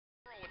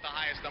with the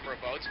highest number of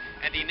votes,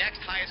 and the next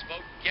highest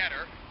vote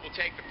getter will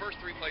take the first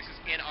 3 places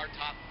in our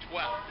top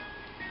 12.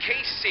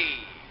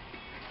 Casey.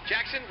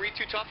 Jackson, read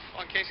too tough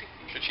on Casey?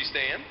 Should she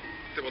stay in?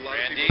 There were a lot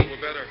of Randy, people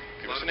who were better.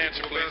 give us an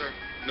answer, please.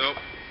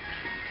 Nope.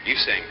 You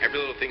saying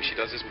every little thing she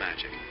does is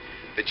magic.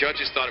 The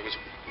judges thought it was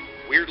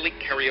weirdly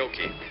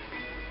karaoke.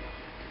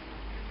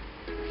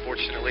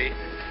 Fortunately,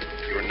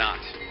 you're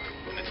not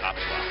in the top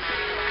 12.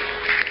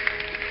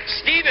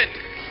 Steven!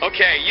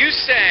 Okay, you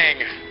sang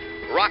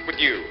Rock With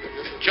You.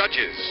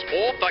 Judges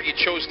all thought you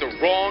chose the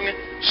wrong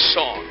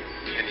song,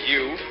 and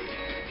you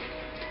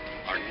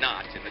are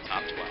not in the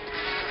top 12.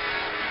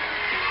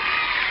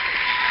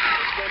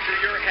 What's going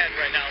through your head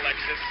right now,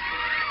 Alexis?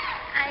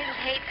 I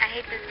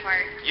hate this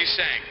part. You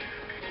sang.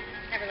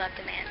 Never loved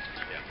a man.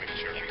 Yeah, making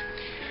sure. Yeah.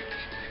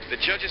 The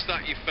judges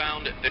thought you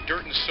found the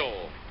dirt and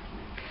soul.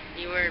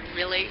 You were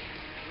really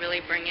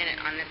bringing it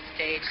on that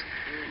stage.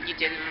 You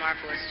did a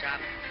marvelous job.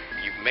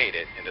 You've made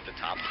it into the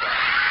top 12.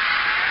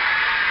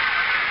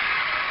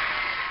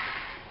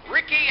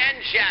 Ricky and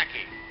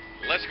Jackie.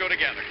 Let's go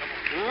together. Come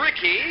on.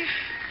 Ricky,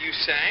 you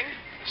sang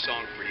a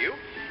song for you.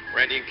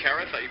 Randy and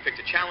Kara thought you picked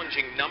a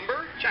challenging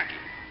number. Jackie,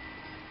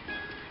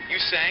 you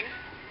sang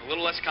a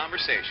little less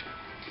conversation.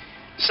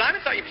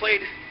 Simon thought you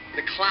played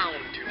the clown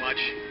too much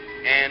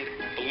and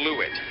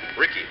blew it.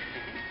 Ricky,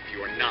 you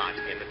are not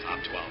in the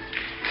top 12.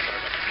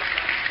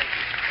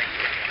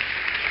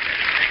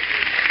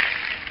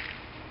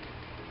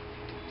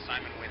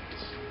 Simon wins.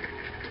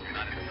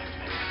 Not in the top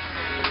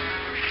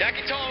 12.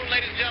 Jackie Tone,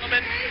 ladies and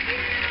gentlemen.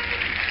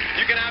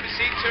 You can have a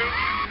seat too.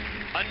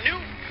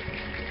 Anoop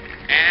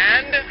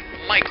and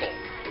Michael.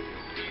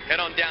 Head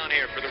on down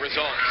here for the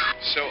results.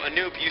 So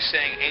Anoop, you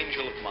sang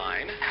Angel of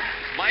Mine.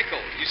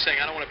 Michael, you sang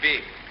I Don't Want to Be.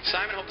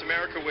 Simon hoped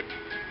America would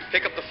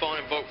pick up the phone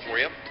and vote for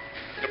you.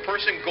 The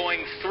person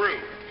going through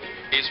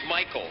is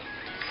Michael.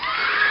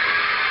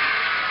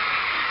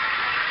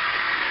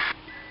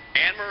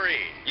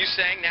 Anne-Marie, you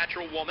sang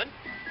Natural Woman.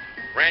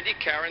 Randy,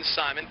 Karen,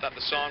 Simon thought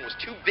the song was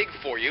too big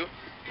for you,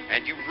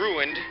 and you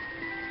ruined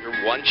your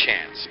one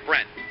chance.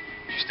 Brent,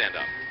 would you stand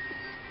up?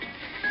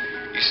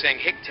 You sang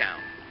Hicktown.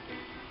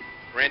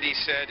 Randy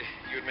said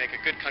you would make a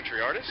good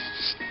country artist.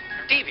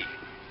 Stevie,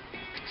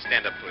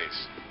 stand up,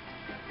 please.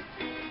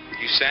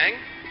 You sang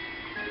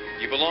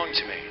You Belong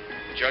to Me.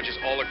 The judges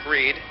all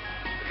agreed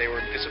that they were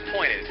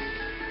disappointed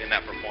in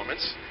that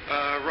performance.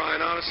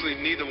 Ryan, honestly,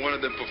 neither one of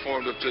them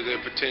performed up to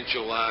their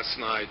potential last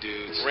night,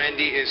 dudes.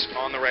 Randy is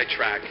on the right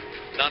track.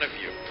 None of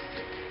you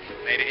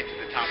made it into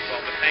the top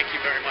 12, but thank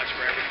you very much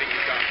for everything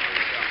you've done for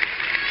the show.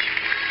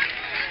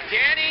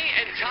 Danny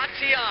and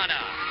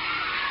Tatiana.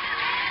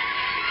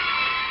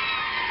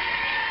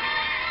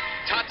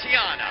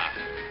 Tatiana,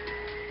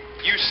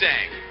 you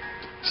sang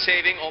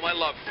Saving All My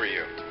Love for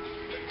You.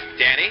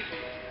 Danny,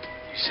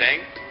 you sang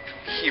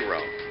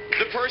Hero.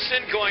 The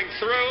person going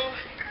through,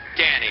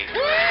 Danny.